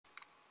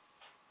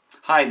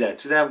Hi there,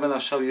 today I'm going to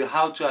show you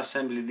how to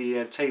assemble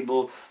the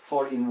table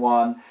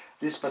 4-in-1,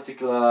 this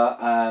particular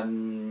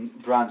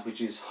brand,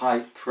 which is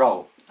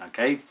HYPRO.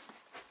 Okay.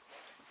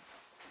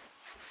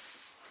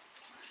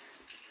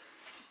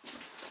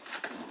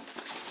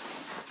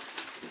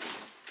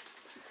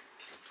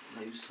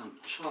 I use some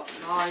sharp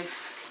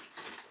knife.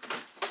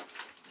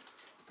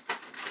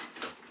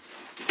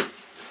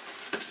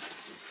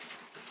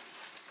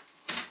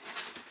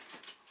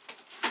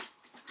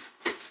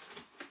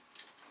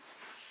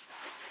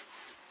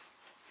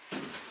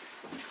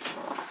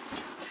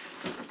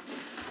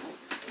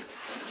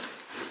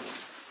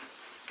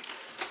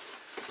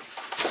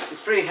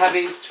 It's pretty heavy,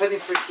 it's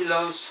 23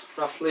 kilos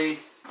roughly.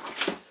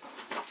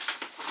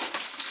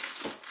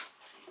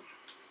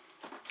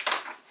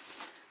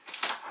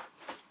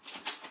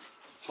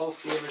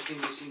 Hopefully everything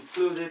is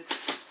included,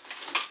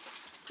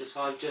 because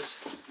I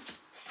just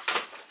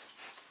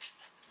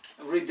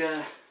read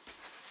the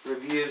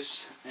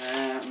reviews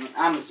on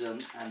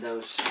Amazon, and they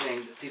were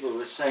saying that people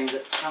were saying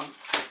that some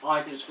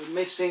items were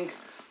missing,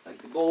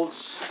 like the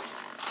bolts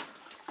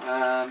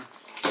and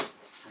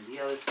the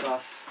other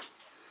stuff.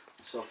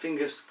 So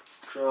fingers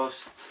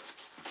crossed,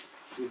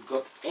 we've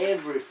got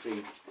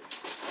everything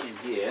in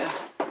here.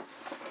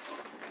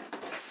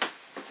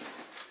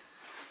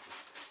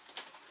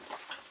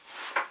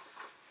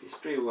 It's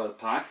pretty well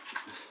packed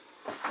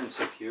and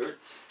secured.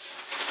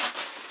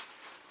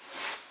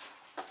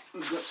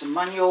 We've got some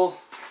manual,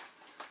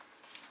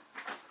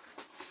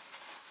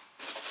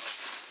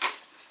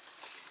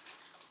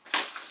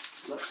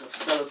 lots of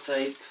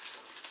sellotape,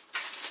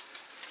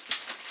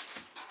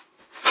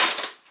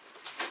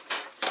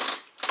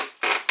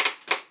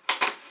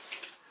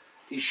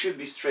 it should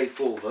be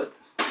straightforward.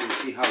 We'll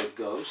see how it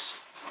goes.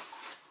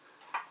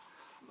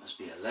 Must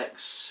be a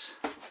Lex.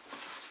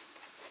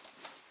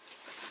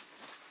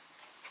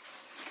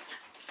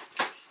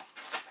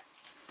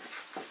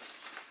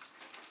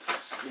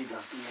 Slid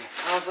off the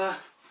cover,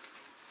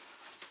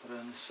 put it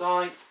on the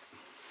side.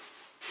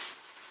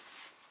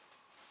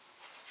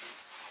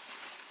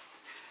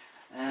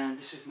 And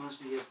this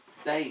must be a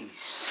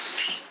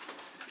base.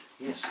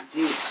 Yes, it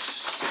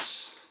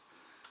is.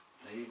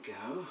 There you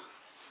go.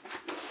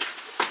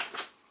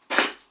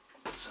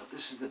 So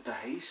this is the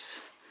base.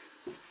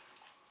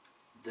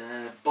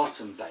 The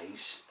bottom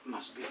base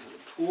must be for the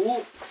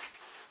pool.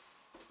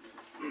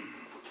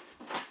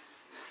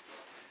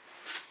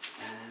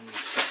 And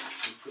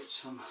we've got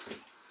some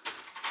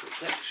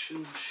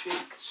protection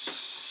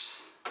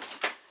sheets,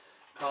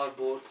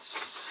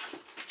 cardboards.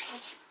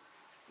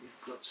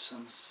 We've got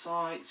some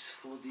sides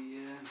for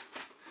the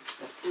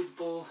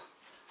football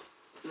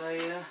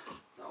player,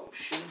 the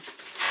option.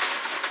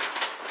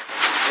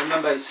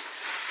 Remember, it's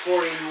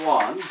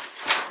 4-in-1,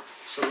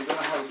 so we're going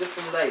to have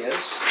different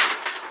layers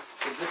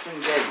for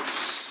different games.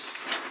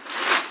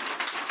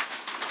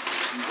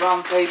 Some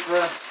brown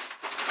paper,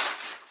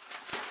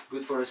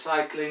 good for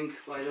recycling,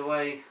 by the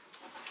way.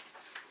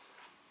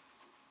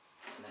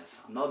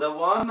 That's another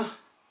one.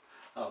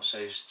 Oh, so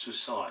it's two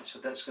sides, so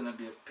that's going to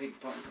be a ping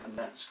pong, and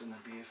that's going to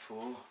be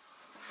for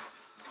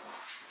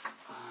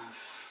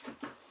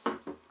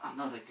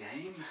another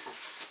game,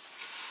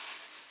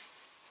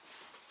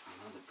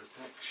 another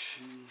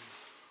protection.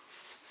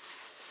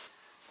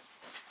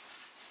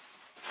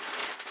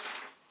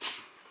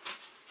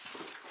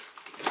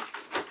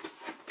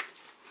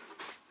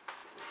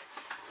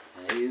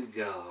 There you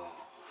go.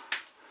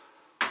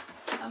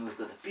 And we've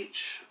got a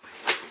peach.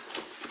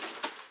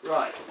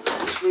 Right,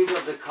 let's read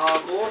up the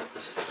cardboard.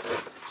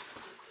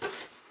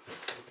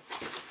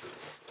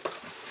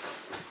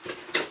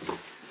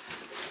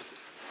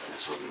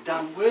 That's what we're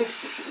done with.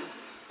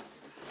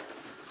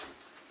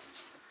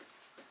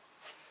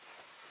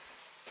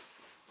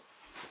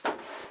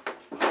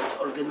 Let's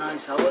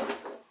organize our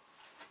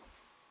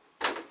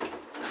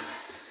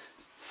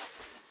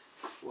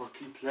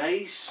working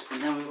place.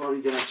 And then what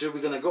we're going to do,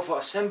 we're going to go for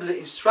assembly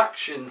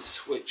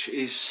instructions, which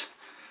is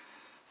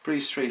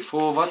pretty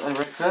straightforward, I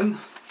reckon.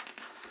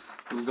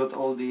 We've got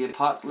all the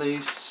part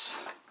lists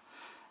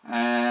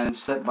and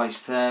step by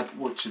step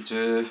what to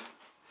do.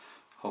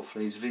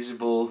 Hopefully it's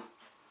visible.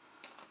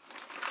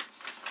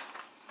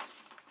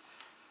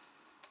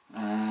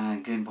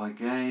 Game by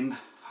game,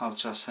 how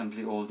to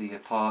assemble all the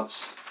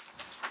parts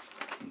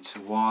into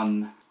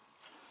one.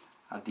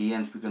 At the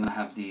end we're going to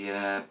have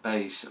the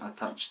base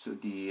attached to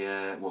the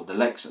the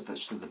legs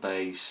attached to the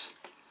base,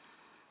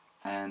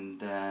 and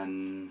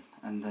then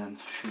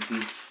should be,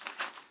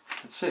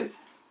 that's it.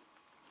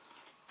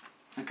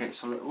 Okay,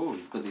 so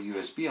we've got the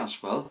USB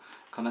as well,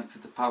 connected to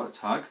the power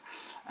tag,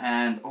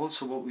 and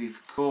also what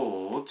we've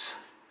got,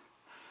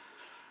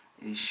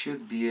 it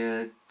should be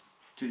a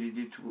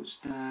what's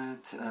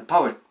that?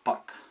 Power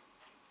pack,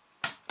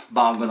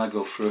 but I'm gonna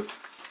go through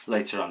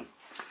later on.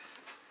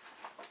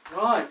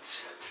 Right,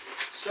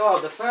 so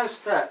the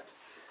first step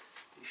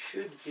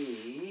should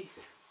be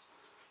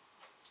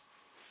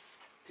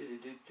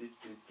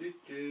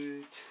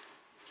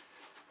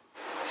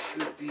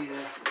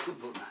a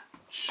football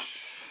match.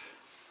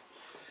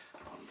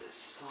 On this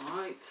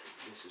side,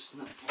 this is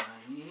not what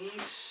I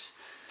need.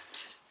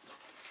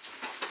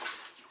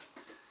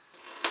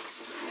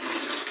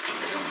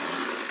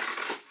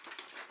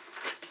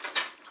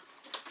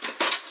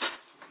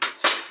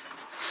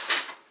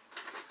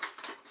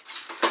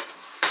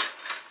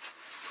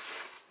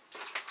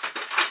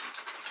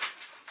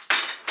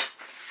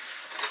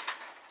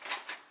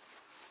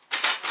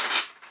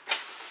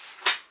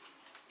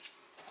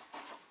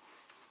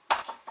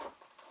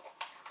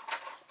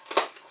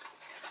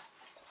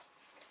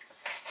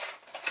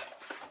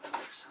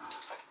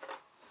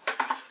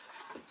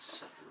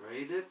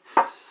 separate it.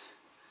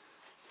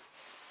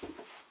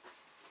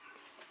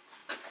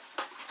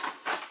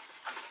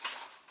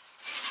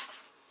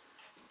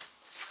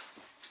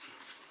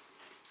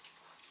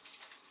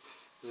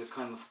 There's a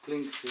kind of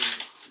cling film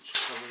which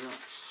covers up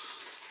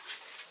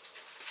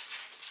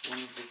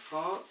one of the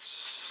parts.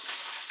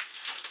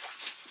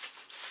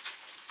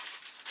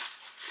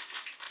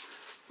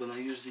 I'm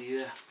gonna use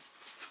the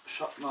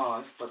sharp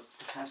knife, but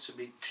it has to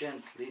be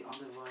gently,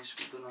 otherwise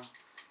we're gonna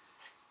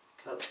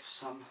cut off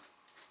some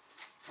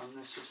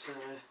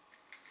unnecessary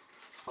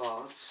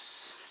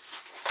parts.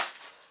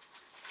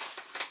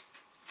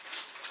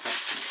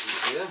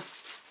 That's here.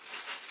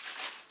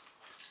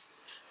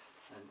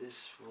 And this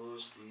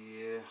was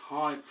the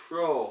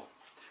HYPRO.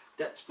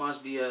 That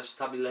must be a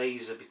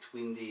stabilizer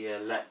between the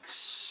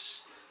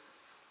legs.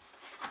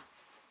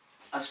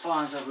 As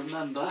far as I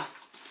remember,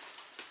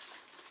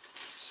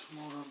 it's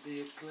more of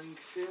the cling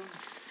film.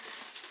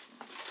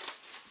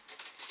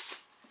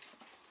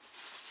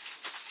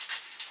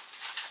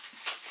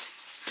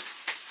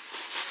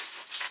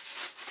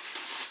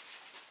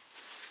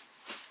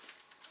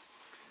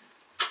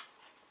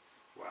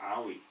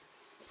 Wowie.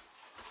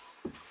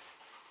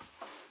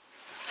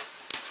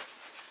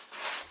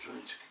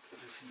 Trying to keep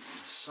everything on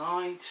the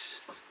sides.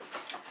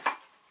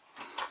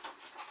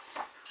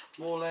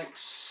 More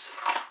legs,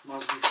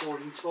 must be 4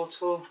 in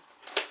total.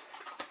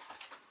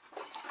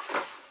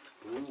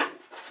 Ooh,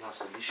 plus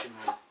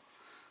additional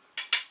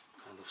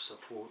kind of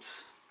support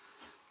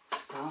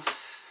stuff.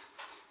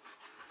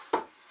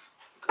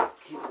 Gotta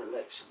keep the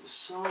legs on the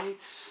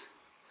sides.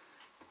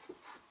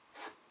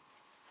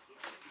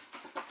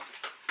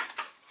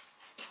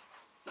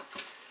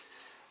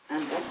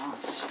 And the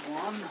last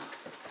one.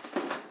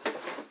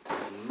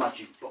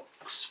 Magic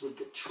box with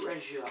the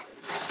treasure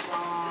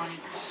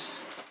inside.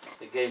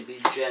 Again, be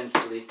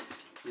gently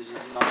using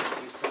the knife.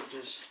 You can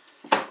just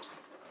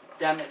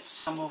damage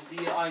some of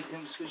the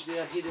items which they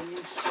are hidden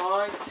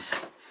inside.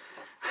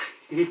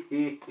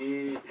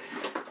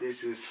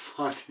 This is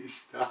funny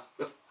stuff.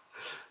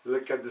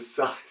 Look at the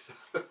size.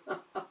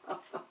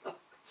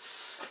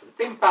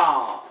 Ping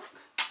pong.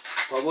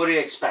 Well, what do you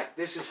expect?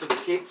 This is for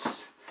the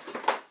kids.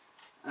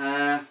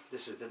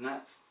 This is the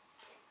next.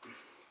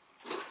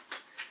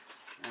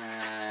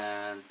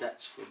 And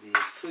that's for the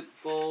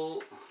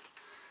football.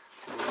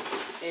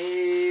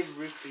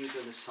 Everything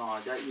on the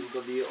side. That you've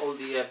got the all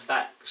the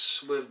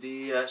backs with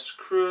the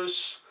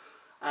screws,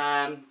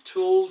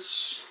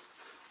 tools,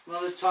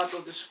 another type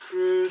of the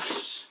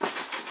screws.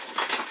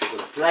 We've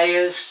got the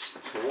players,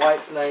 the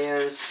white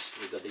players.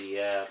 We've got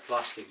the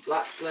plastic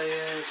black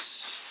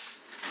players.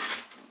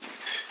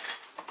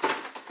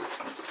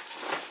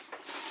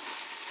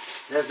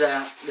 There's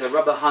the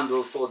rubber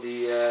handle for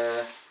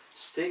the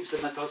sticks,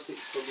 the metal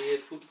sticks for the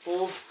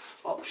football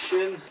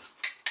option.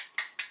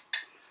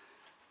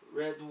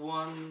 Red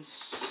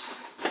ones.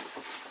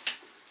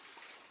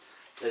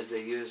 There's the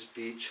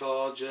USB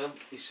charger.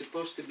 It's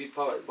supposed to be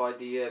powered by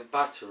the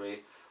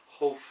battery.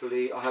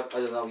 Hopefully, I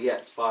don't know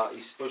yet, but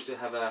it's supposed to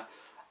have a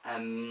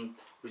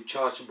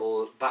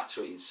rechargeable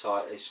battery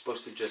inside. It's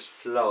supposed to just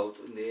float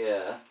in the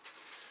air.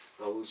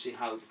 But we'll see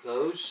how it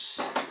goes.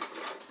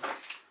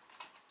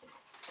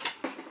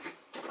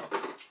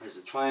 There's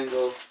a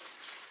triangle.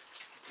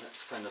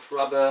 That's kind of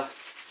rubber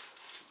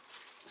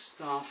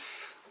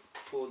stuff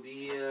for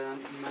the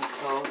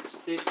metal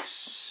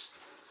sticks.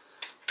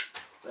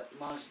 That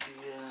must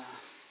be a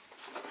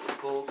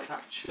ball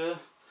catcher.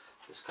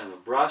 This kind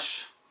of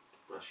brush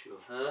your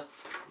hair,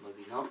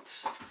 maybe not.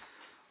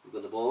 We've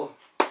got the ball.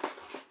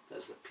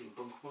 There's the ping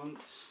pong one.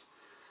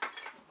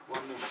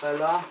 One more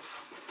fella.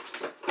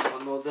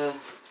 One other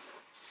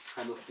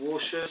kind of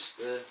washers,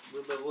 the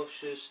rubber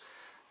washers.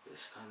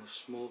 This kind of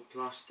small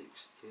plastic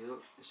still.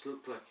 It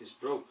looks like it's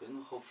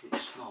broken, hopefully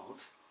it's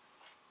not.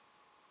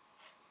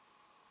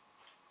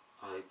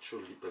 I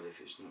truly believe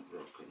it's not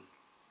broken.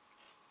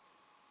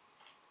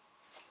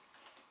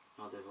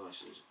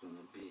 Otherwise it's going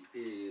to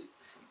be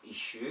some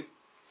issue.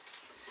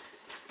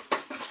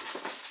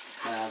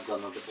 I've got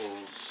another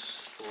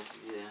balls for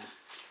the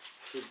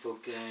football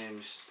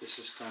games. This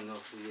is kind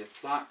of the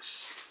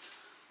plaques,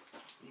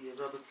 the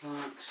rubber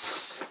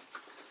plaques.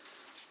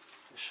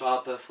 A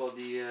sharper for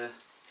the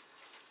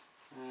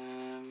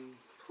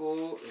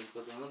pull. We've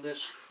got another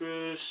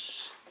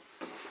screws.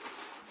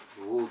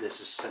 Oh, there's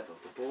a set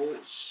of the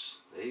bolts.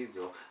 There you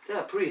go. They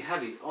are pretty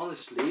heavy.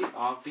 Honestly,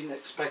 I've been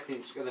expecting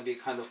it's going to be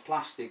kind of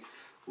plastic,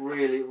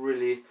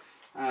 really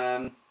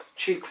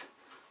cheap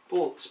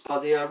bolts,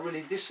 but they are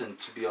really decent,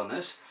 to be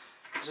honest.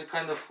 It's a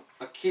kind of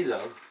a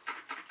kilo,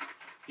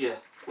 yeah,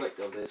 weight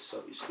of this,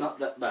 so it's not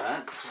that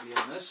bad, to be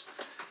honest.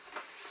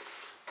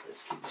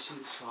 Let's keep this on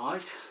the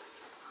side.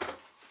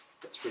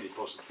 That's really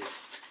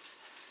positive.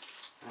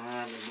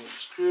 And more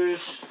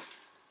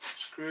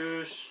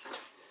screws,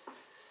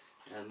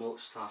 and more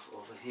stuff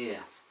over here.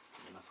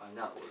 I'm gonna find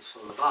out what it's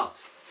all about.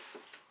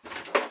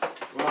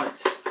 Right.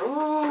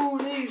 Oh,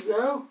 there you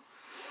go.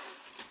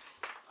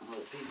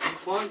 Another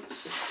pink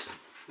ones.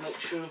 Make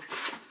sure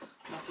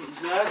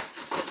nothing's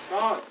left.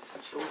 Right.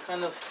 So we're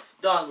kind of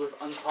done with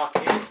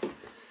unpacking.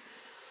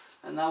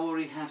 And now what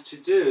we have to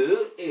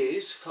do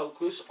is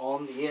focus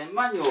on the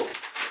manual,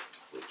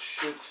 which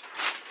should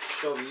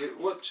show you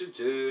what to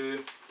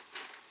do.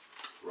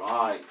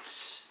 Right,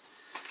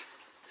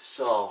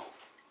 so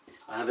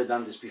I haven't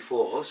done this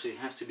before, so you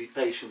have to be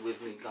patient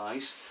with me,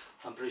 guys.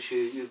 I'm pretty sure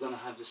you're gonna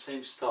have the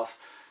same stuff.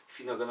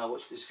 If you're not gonna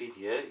watch this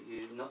video,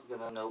 you're not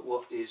gonna know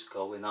what is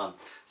going on.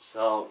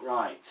 So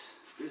right,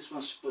 this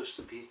one's supposed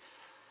to be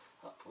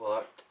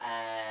upward,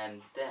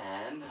 and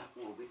then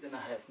what we're gonna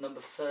have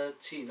number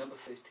 13, number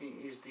 15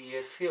 is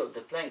the field,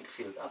 the playing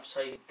field,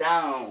 upside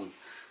down.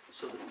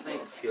 So the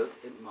playing field,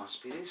 it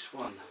must be this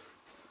one.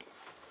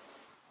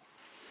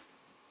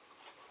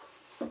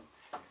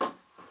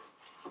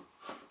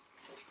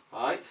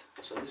 Right,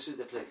 so this is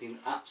the playing field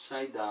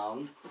upside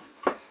down.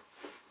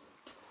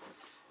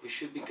 You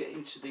should be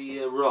getting to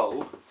the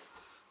row,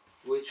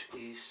 which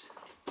is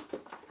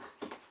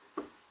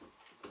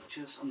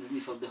just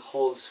underneath of the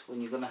holes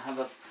when you're gonna have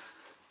a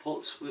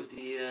pots with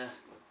the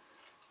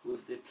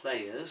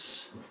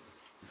players,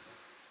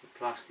 the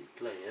plastic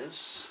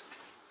players.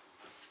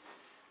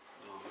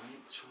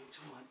 Alright, try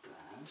to my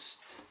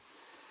best.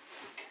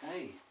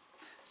 Okay,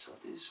 so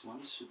this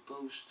one's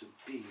supposed to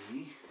be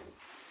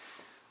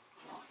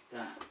like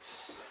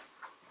that.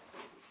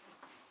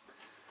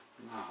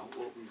 Now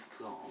what we've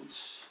got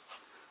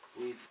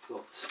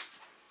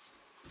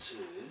to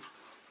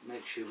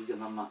make sure we're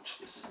gonna match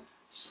this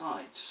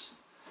sides.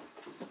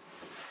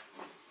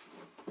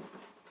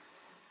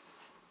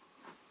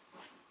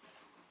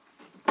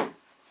 At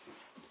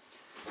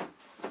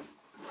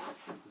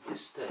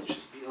this stage,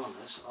 to be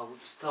honest, I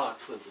would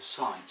start with the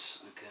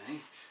sides,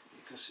 okay,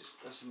 because it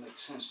doesn't make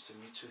sense to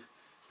me to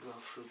go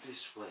through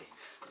this way.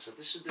 So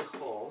this is the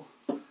hole.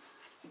 Oh,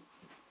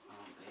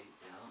 there you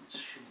go. It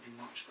should be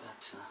much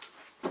better.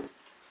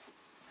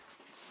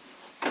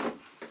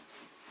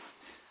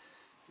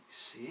 You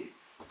see?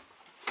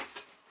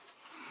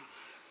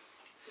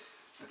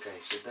 Okay,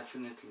 so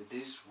definitely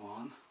this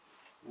one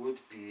would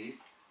be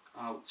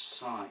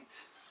outside.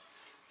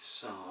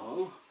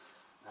 So,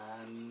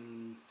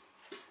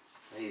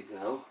 there you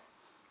go.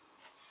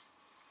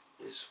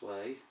 This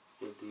way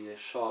with the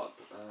sharp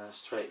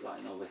straight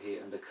line over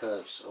here and the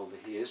curves over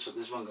here. So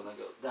this one gonna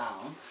go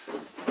down.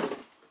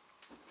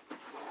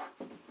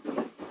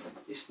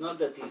 It's not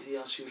that easy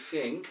as you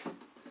think,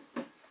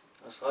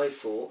 as I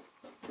thought,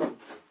 but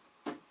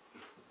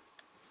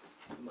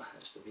it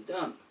has to be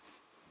done.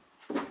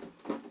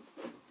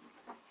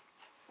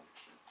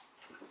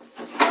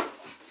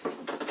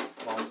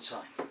 One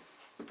time.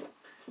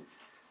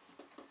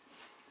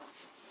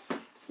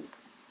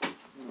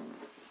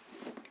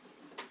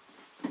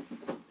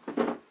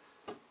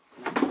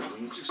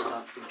 We need to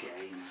start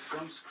again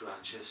from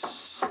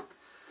scratches.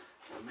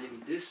 And maybe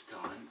this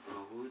time I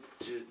would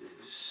do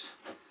this,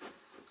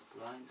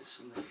 line this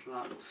on the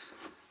flat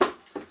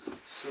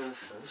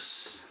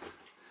surface,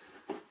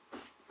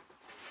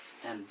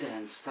 and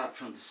then start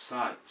from the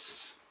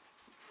sides.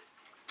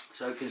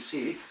 So you can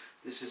see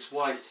this is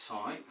white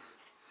side.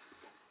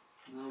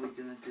 Now we're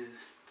gonna do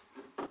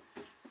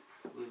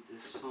with the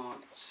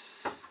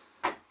sides.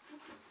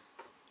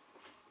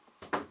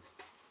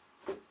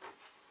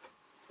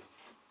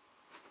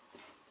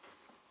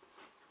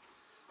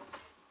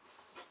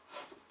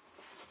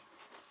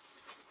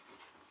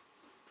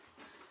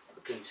 I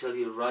can tell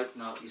you right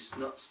now it's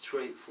not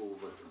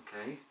straightforward,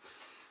 okay?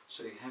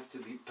 So you have to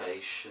be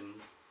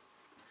patient.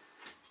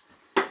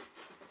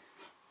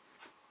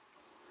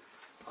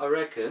 I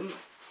reckon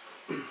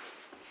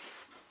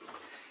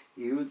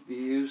it would be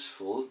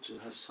useful to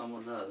have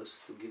someone else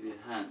to give you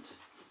a hand,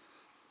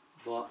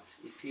 but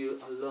if you're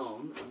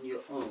alone on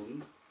your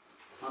own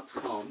at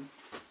home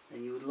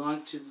and you would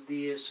like to do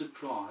the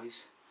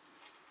surprise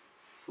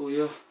for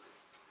the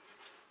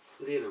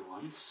other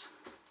ones,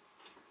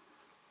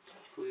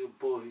 for your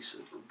boys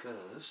or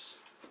girls,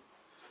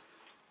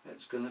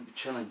 it's going to be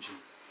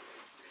challenging.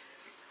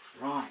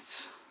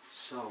 Right,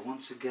 so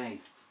once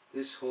again,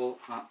 this whole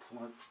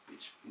upward,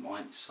 which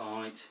right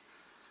side,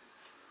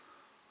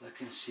 I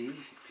can see,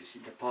 if you see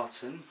the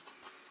pattern,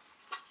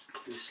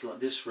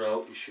 this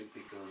row, you should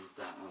be going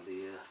down on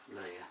the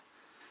layer.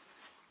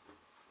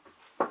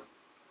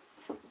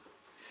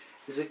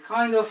 It's a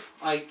kind of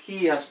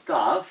IKEA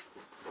stuff,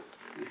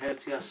 you have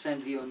to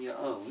assemble on your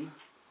own,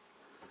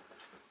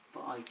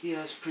 but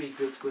IKEA is pretty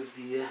good with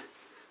the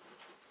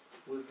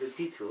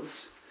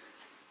details,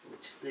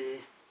 which they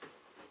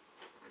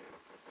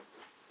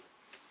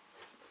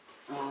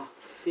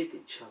fit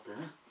each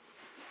other.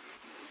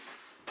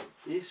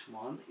 This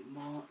one, it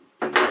might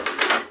be,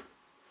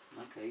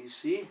 okay, you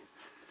see,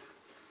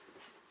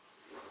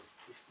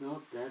 it's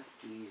not that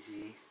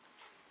easy,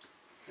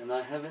 and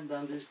I haven't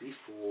done this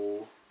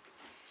before,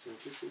 so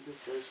this is the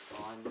first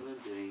time I'm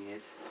doing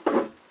it.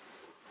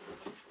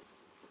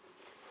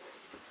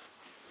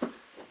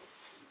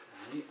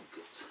 Okay,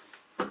 good.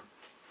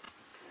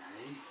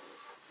 Okay,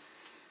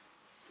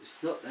 it's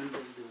not end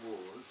of the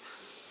world.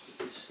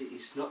 You see,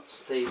 it's not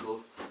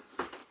stable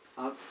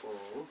at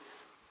all,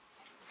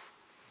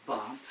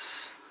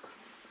 but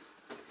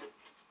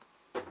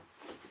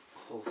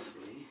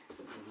hopefully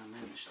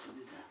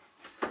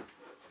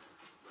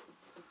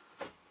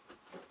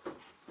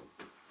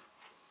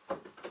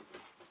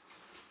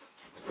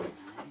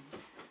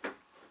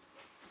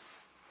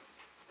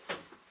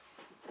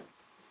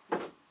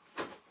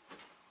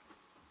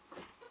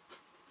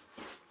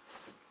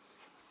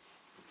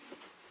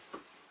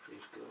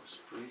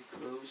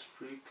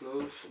pretty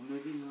close, or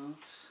maybe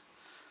not.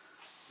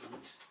 Let me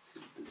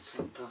still do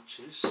some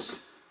touches.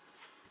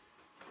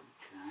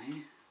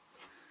 Okay.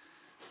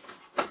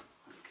 Okay.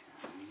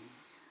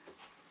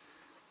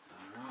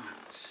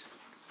 Alright.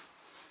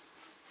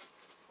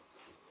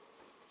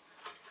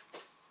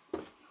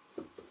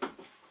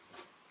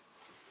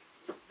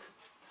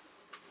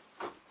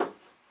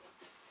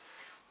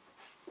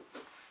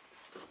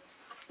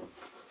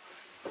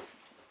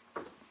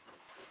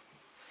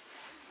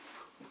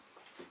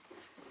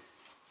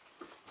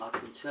 I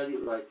can tell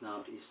you right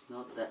now, it's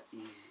not that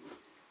easy.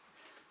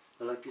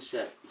 But like I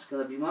said, it's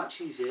going to be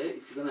much easier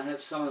if you're going to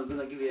have someone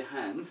going to give you a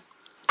hand.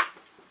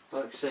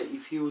 Like I say,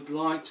 if you would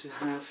like to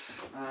have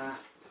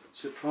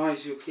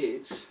surprise your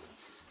kids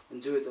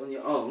and do it on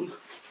your own,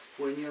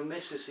 when your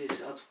missus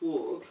is at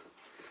work,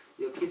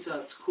 your kids are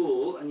at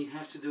school, and you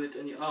have to do it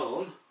on your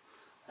own,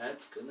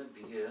 that's going to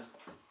be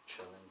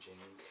challenging.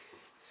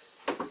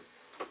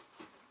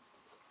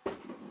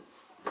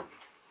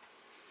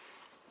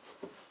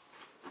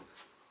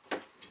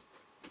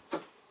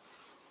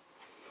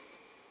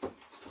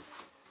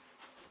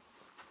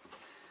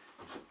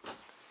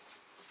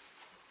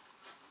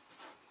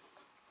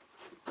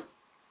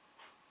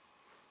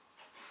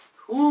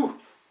 Ooh,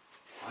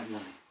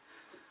 finally.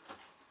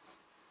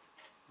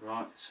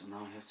 Right, so now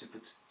we have to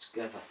put it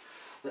together.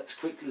 Let's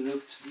quickly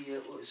look to the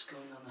what is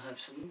going on. I have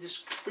some window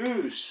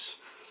screws.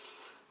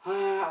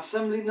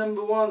 Assembly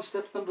number 1,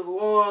 step number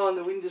 1.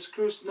 The window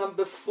screws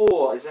number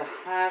 4 is a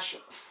hash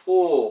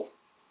 4.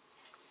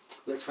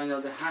 Let's find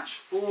out the hash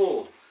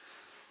 4.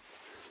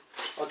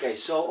 Okay,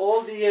 so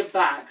all the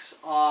bags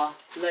are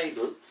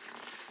labeled,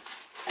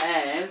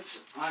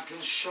 and I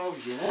can show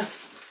you.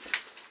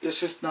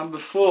 This is number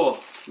 4.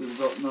 We've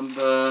got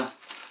number,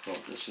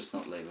 well, this is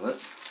not labelled,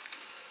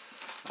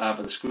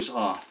 but the screws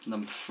are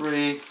number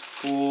 3,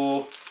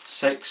 4,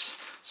 6.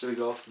 So we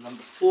go for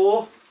number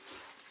 4.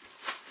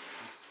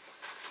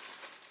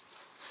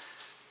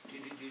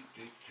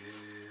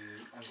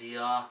 And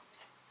there are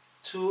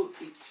 2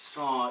 each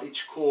side,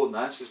 each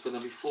corner, so it's going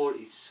to be 4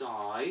 each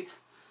side.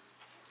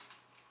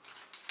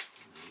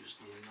 Use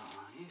the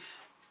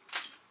knife.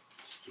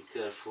 Just be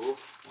careful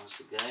once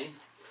again.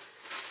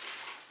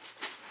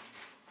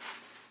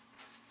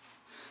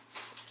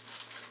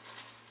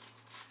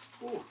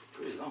 Oh,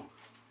 pretty long,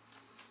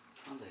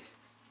 aren't they?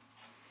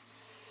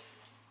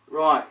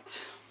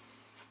 Right,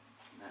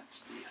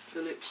 that's the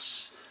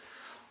Phillips.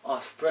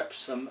 I've prepped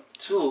some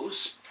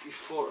tools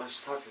before I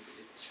started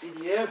this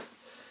video.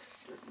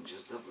 Let me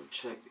just double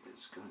check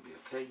it's going to be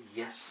okay.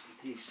 Yes,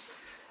 it is.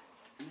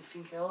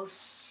 Anything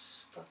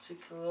else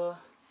particular?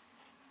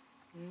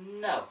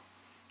 No,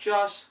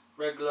 just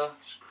regular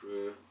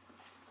screw.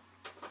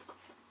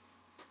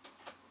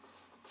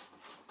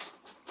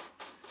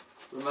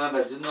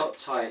 Remember, do not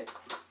tie it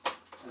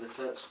at the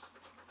first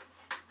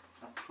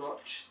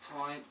approach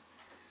time.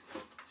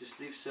 Just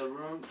leave some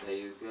room. There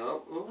you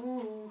go.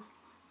 Oh,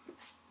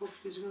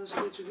 hopefully it's going to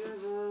stay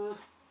together.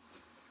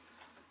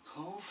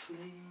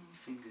 Hopefully,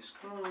 fingers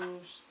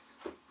crossed.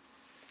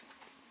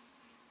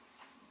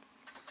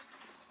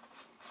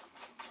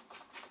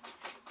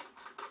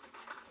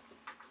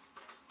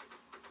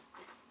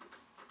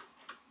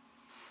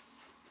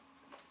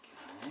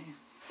 Okay.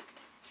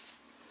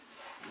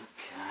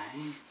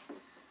 Okay.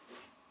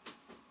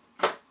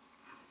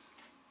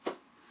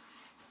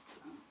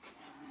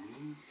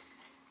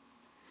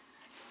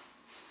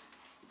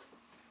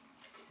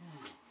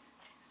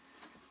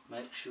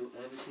 Make sure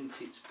everything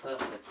fits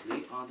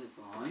perfectly,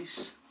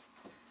 otherwise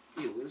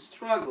you will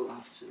struggle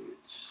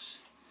afterwards.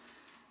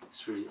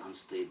 It's really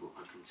unstable,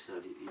 I can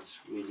tell you, it's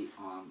really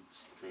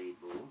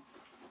unstable.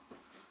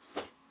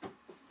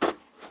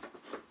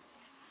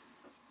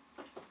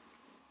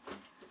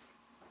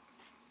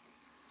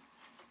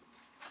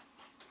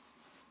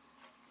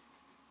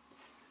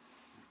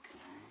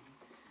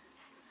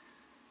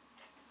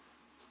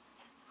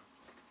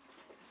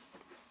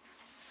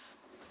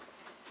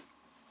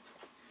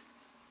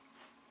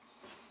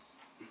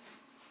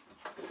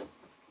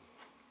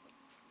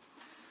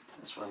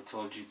 That's why I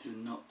told you, do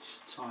not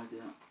tie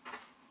that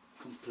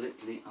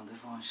completely,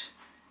 otherwise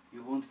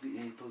you won't be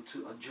able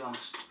to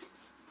adjust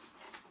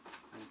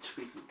and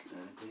tweak it a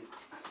little bit.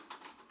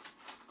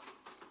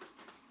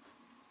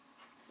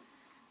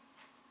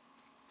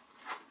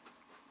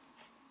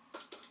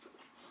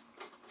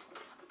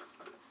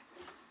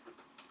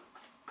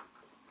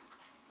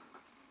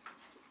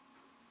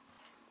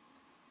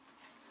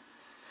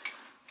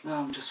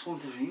 Now I'm just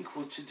wondering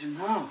what to do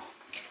now.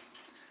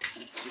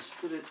 Let's just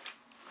put it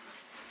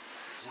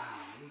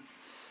down,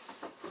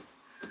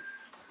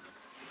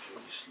 which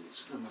obviously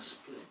it's going to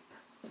split,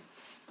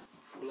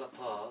 fall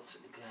apart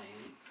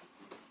again.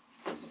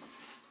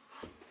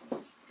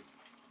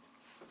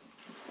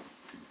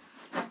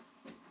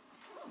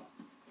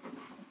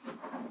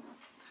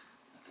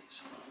 Okay,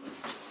 so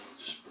I'll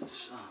just put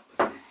this up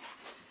again.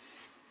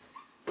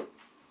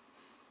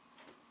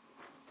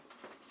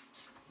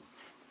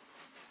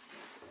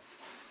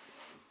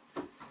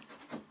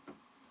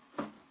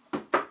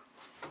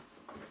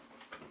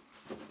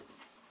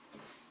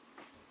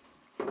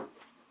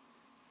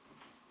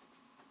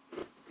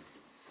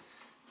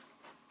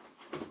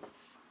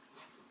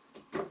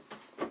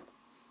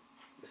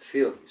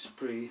 feel it's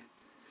pretty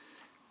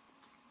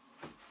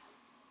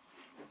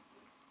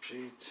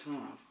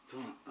tough,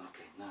 but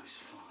okay, now it's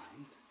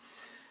fine.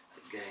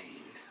 Again,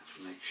 have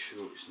to make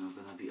sure it's not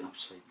going to be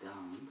upside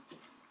down.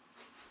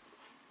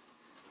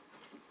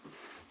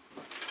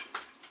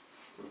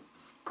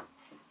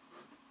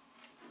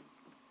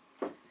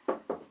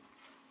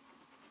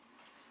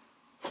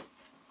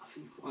 I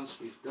think once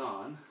we've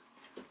done,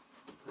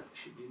 that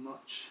should be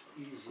much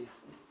easier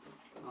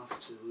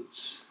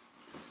afterwards.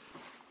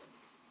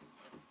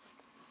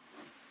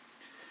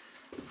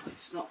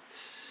 It's not.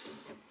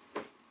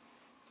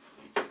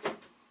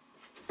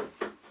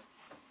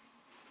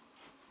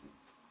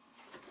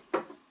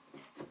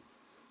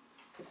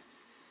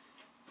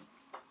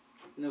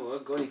 You know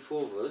what, going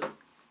forward,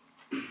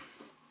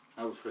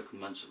 I would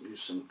recommend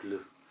use some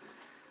glue.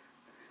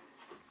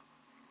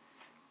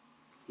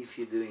 If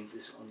you're doing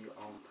this on your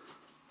own,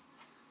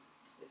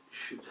 it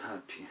should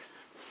help you.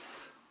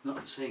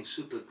 Not saying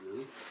super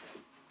glue,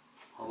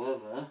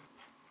 however,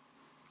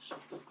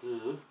 super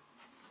glue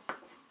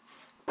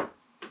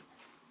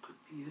could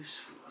be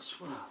useful as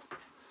well.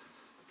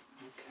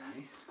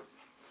 Okay.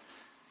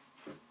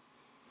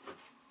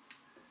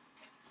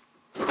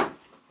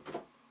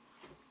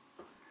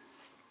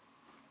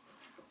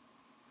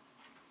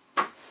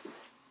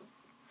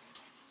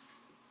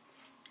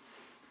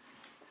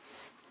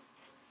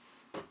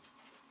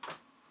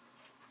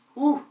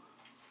 Ooh,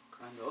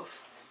 kind of.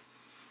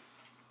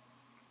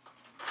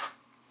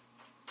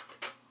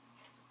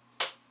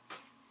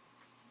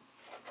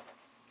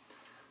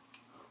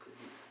 Okay,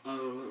 I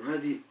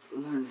already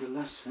learned the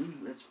lesson.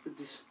 Let's put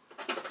this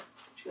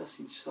just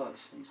inside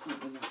so it's not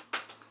gonna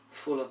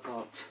fall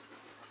apart.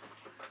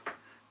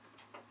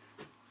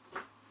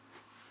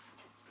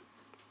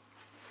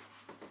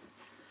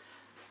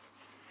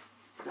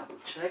 Double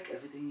check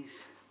everything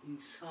is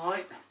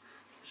inside.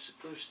 It's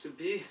supposed to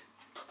be.